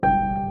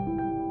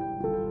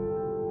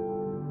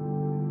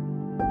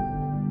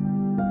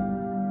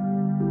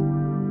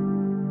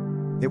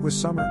It was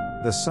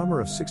summer, the summer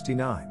of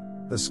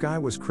 '69. The sky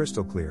was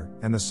crystal clear,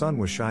 and the sun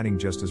was shining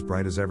just as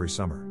bright as every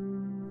summer.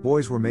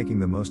 Boys were making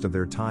the most of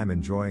their time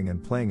enjoying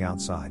and playing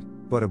outside,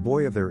 but a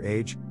boy of their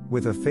age,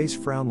 with a face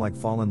frowned like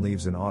fallen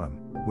leaves in autumn,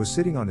 was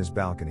sitting on his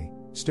balcony,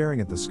 staring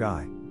at the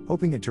sky,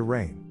 hoping it to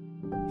rain.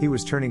 He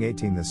was turning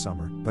 18 this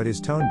summer, but his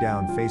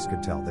toned-down face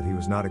could tell that he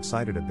was not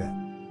excited a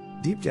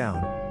bit. Deep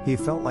down, he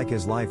felt like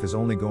his life is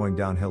only going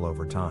downhill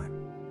over time.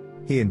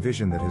 He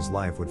envisioned that his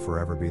life would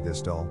forever be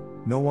this dull.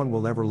 No one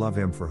will ever love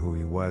him for who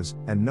he was,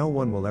 and no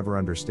one will ever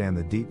understand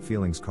the deep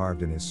feelings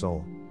carved in his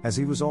soul, as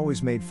he was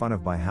always made fun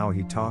of by how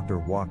he talked or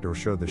walked or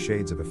showed the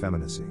shades of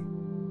effeminacy.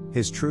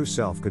 His true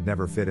self could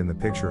never fit in the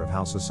picture of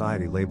how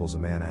society labels a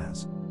man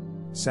as.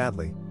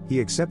 Sadly, he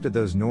accepted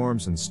those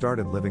norms and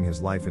started living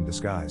his life in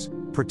disguise,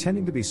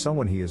 pretending to be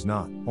someone he is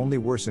not, only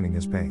worsening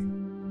his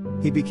pain.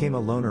 He became a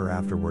loner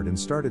afterward and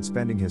started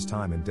spending his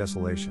time in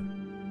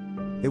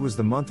desolation. It was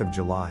the month of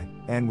July,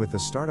 and with the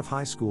start of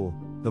high school,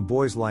 the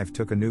boy's life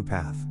took a new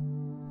path.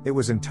 It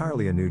was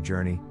entirely a new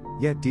journey,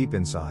 yet deep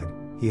inside,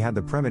 he had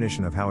the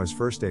premonition of how his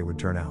first day would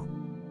turn out.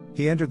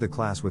 He entered the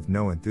class with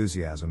no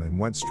enthusiasm and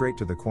went straight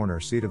to the corner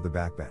seat of the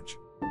backbench.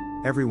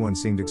 Everyone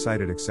seemed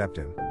excited except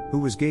him, who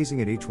was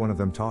gazing at each one of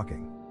them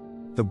talking.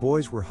 The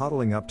boys were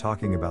huddling up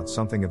talking about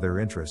something of their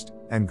interest,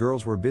 and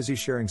girls were busy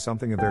sharing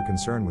something of their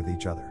concern with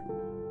each other.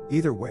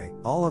 Either way,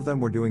 all of them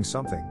were doing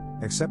something,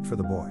 except for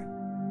the boy.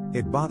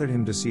 It bothered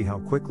him to see how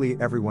quickly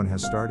everyone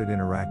has started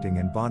interacting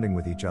and bonding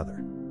with each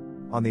other.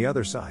 On the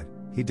other side,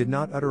 he did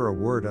not utter a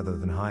word other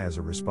than hi as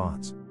a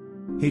response.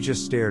 He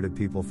just stared at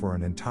people for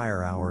an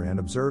entire hour and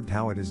observed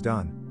how it is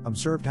done,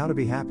 observed how to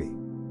be happy.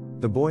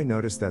 The boy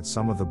noticed that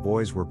some of the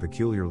boys were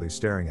peculiarly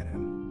staring at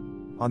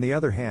him. On the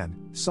other hand,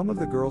 some of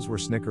the girls were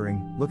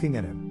snickering, looking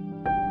at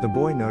him. The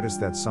boy noticed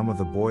that some of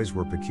the boys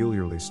were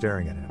peculiarly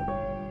staring at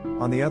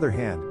him. On the other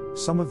hand,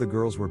 some of the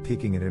girls were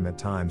peeking at him at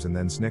times and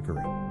then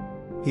snickering.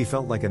 He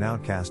felt like an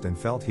outcast and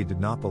felt he did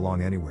not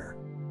belong anywhere.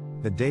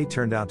 The day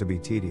turned out to be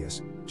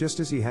tedious, just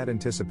as he had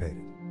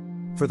anticipated.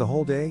 For the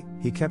whole day,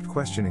 he kept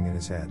questioning in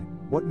his head,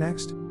 what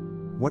next?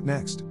 What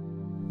next?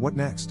 What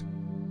next?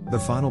 The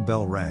final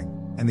bell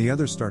rang, and the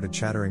others started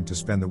chattering to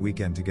spend the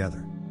weekend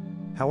together.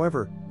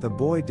 However, the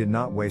boy did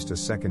not waste a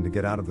second to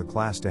get out of the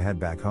class to head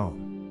back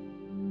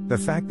home. The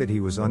fact that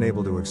he was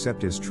unable to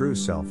accept his true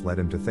self led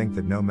him to think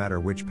that no matter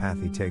which path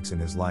he takes in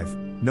his life,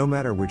 no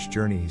matter which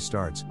journey he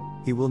starts,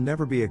 he will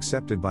never be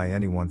accepted by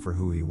anyone for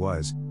who he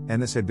was, and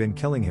this had been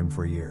killing him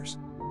for years.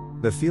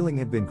 The feeling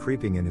had been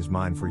creeping in his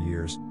mind for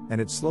years,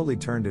 and it slowly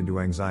turned into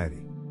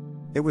anxiety.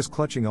 It was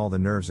clutching all the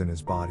nerves in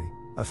his body,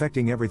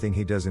 affecting everything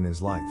he does in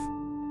his life.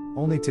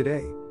 Only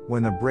today,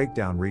 when the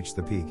breakdown reached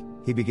the peak,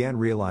 he began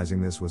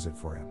realizing this was it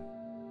for him.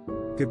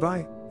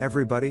 Goodbye,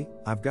 everybody,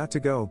 I've got to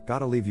go,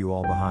 gotta leave you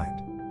all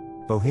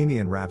behind.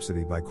 Bohemian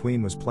Rhapsody by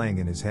Queen was playing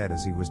in his head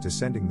as he was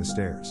descending the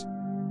stairs.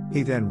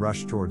 He then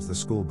rushed towards the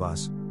school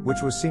bus,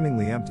 which was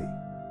seemingly empty.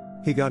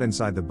 He got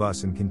inside the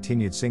bus and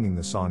continued singing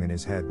the song in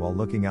his head while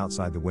looking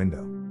outside the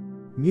window.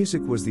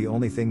 Music was the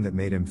only thing that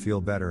made him feel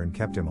better and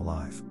kept him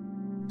alive.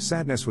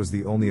 Sadness was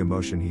the only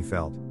emotion he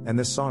felt, and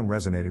this song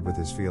resonated with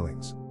his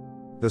feelings.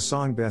 The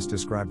song best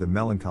described the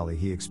melancholy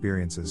he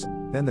experiences,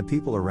 then the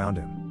people around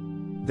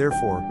him.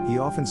 Therefore, he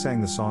often sang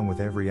the song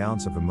with every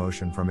ounce of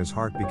emotion from his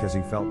heart because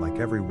he felt like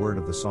every word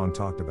of the song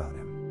talked about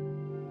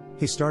him.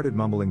 He started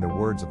mumbling the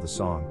words of the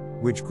song,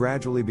 which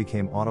gradually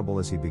became audible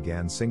as he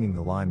began singing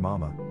the line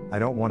 "Mama, I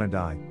don't wanna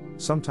die,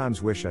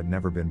 sometimes wish I'd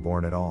never been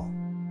born at all."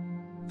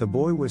 The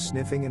boy was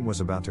sniffing and was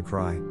about to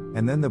cry,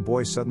 and then the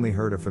boy suddenly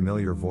heard a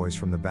familiar voice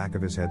from the back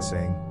of his head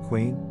saying,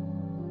 "Queen?"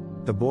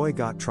 The boy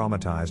got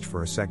traumatized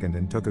for a second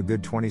and took a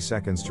good 20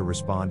 seconds to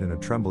respond in a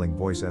trembling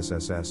voice,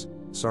 "SSS,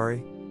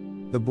 sorry?"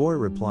 The boy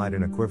replied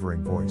in a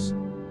quivering voice,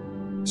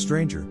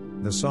 "Stranger,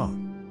 the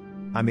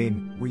song. I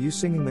mean, were you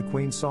singing the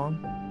Queen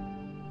song?"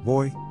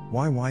 Boy,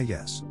 why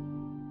yes.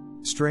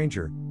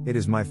 Stranger, it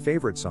is my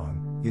favorite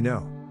song, you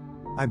know.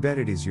 I bet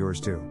it is yours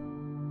too.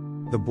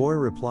 The boy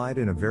replied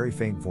in a very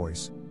faint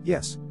voice,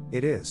 "Yes,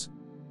 it is."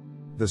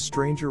 The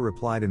stranger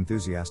replied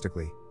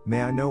enthusiastically,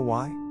 "May I know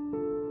why?"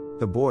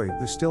 The boy,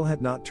 who still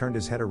had not turned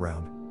his head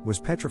around, was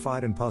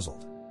petrified and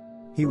puzzled.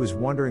 He was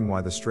wondering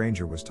why the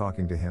stranger was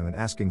talking to him and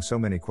asking so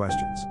many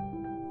questions.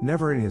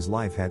 Never in his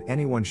life had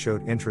anyone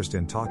showed interest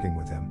in talking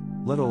with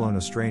him, let alone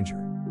a stranger.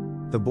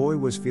 The boy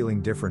was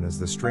feeling different as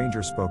the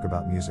stranger spoke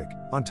about music,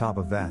 on top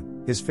of that,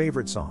 his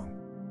favorite song.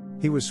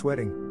 He was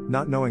sweating,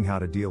 not knowing how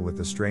to deal with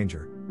the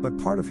stranger, but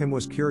part of him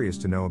was curious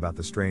to know about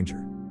the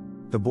stranger.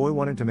 The boy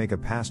wanted to make a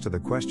pass to the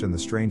question the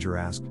stranger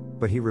asked,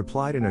 but he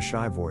replied in a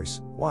shy voice,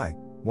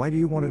 Why do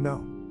you want to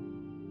know?"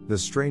 The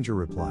stranger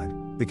replied,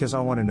 "Because I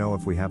want to know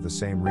if we have the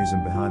same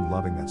reason behind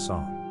loving that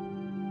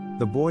song."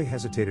 The boy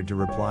hesitated to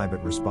reply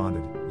but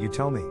responded, "You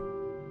tell me."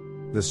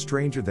 The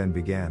stranger then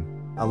began,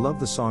 "I love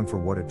the song for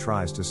what it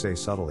tries to say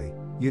subtly,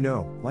 you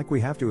know, like we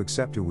have to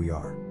accept who we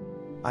are.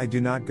 I do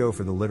not go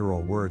for the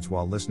literal words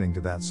while listening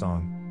to that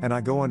song, and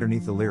I go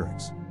underneath the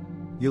lyrics.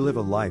 You live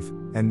a life,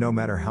 and no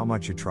matter how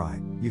much you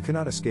try, you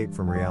cannot escape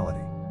from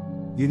reality.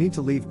 You need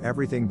to leave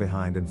everything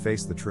behind and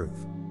face the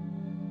truth.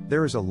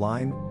 There is a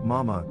line,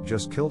 Mama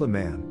just killed a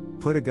man,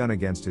 put a gun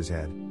against his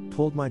head,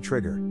 pulled my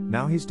trigger,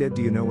 now he's dead.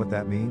 Do you know what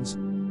that means?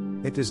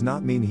 It does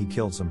not mean he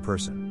killed some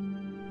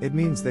person. It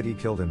means that he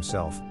killed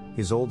himself,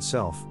 his old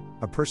self,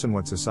 a person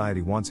what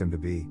society wants him to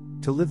be,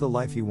 to live the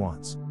life he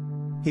wants.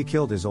 He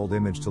killed his old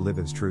image to live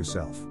his true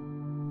self.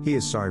 He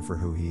is sorry for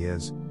who he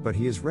is, but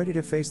he is ready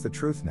to face the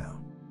truth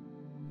now.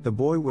 The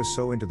boy was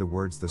so into the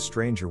words the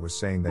stranger was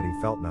saying that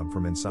he felt numb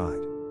from inside.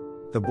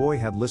 The boy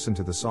had listened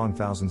to the song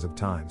thousands of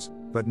times,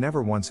 but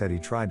never once had he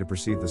tried to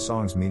perceive the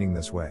song's meaning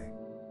this way.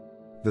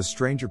 The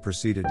stranger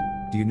proceeded,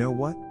 do you know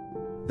what?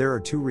 There are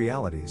two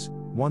realities,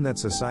 one that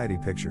society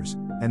pictures,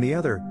 and the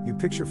other, you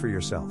picture for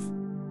yourself.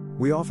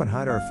 We often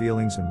hide our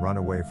feelings and run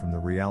away from the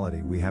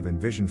reality we have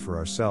envisioned for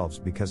ourselves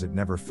because it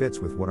never fits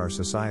with what our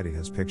society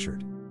has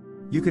pictured.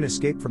 You can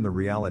escape from the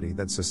reality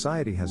that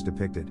society has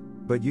depicted,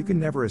 but you can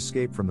never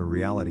escape from the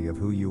reality of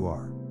who you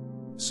are.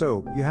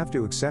 So, you have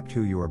to accept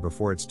who you are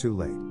before it's too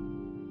late.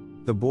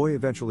 The boy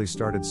eventually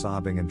started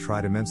sobbing and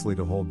tried immensely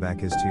to hold back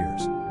his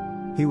tears.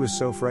 He was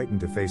so frightened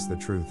to face the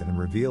truth and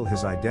reveal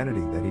his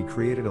identity that he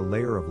created a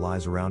layer of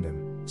lies around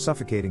him,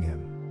 suffocating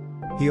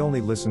him. He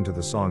only listened to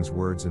the song's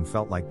words and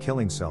felt like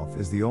killing self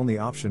is the only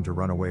option to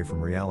run away from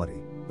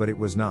reality, but it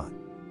was not.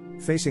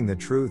 Facing the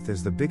truth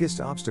is the biggest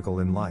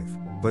obstacle in life,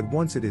 but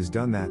once it is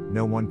done that,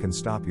 no one can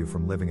stop you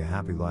from living a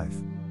happy life.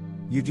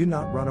 You do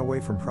not run away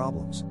from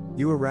problems,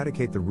 you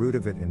eradicate the root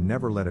of it and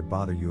never let it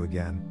bother you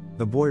again,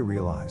 the boy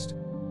realized.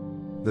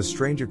 The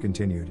stranger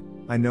continued,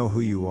 I know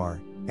who you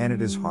are, and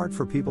it is hard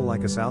for people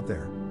like us out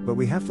there, but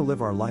we have to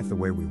live our life the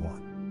way we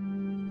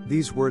want.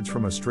 These words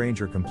from a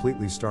stranger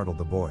completely startled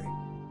the boy.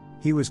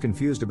 He was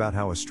confused about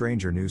how a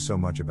stranger knew so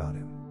much about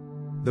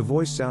him. The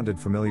voice sounded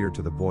familiar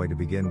to the boy to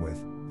begin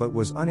with, but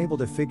was unable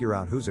to figure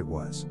out whose it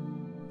was.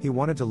 He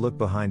wanted to look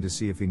behind to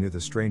see if he knew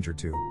the stranger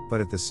too, but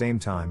at the same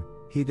time,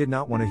 he did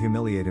not want to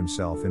humiliate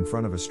himself in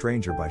front of a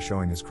stranger by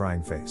showing his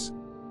crying face.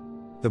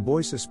 The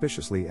boy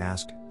suspiciously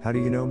asked, How do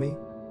you know me?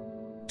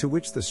 To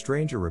which the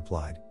stranger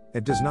replied,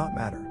 It does not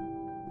matter.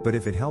 But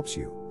if it helps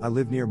you, I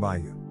live nearby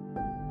you.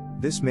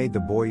 This made the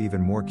boy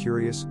even more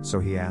curious, so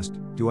he asked,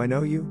 Do I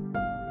know you?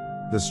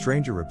 The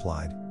stranger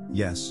replied,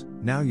 Yes,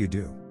 now you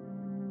do.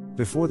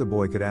 Before the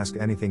boy could ask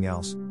anything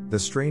else, the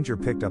stranger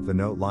picked up the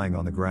note lying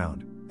on the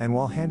ground, and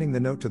while handing the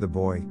note to the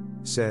boy,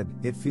 said,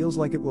 It feels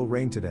like it will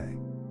rain today.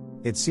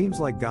 It seems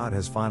like God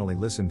has finally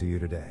listened to you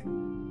today.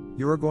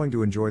 You are going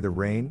to enjoy the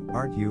rain,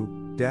 aren't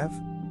you, Dev?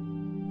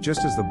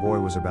 Just as the boy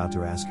was about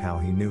to ask how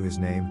he knew his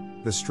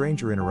name, the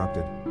stranger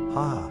interrupted,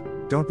 Haha,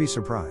 don't be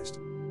surprised.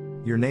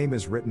 Your name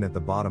is written at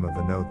the bottom of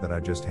the note that I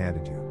just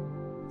handed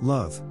you.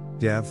 Love,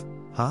 Dev,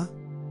 huh?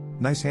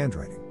 Nice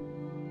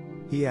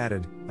handwriting. He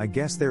added, I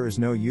guess there is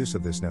no use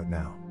of this note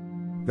now.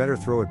 Better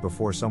throw it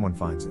before someone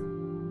finds it.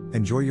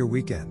 Enjoy your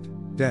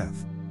weekend,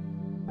 Dev.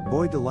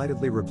 Boy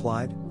delightedly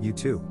replied, You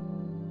too.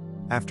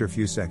 After a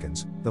few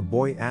seconds, the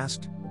boy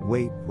asked,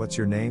 Wait, what's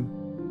your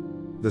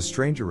name? The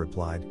stranger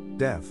replied,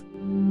 Dev.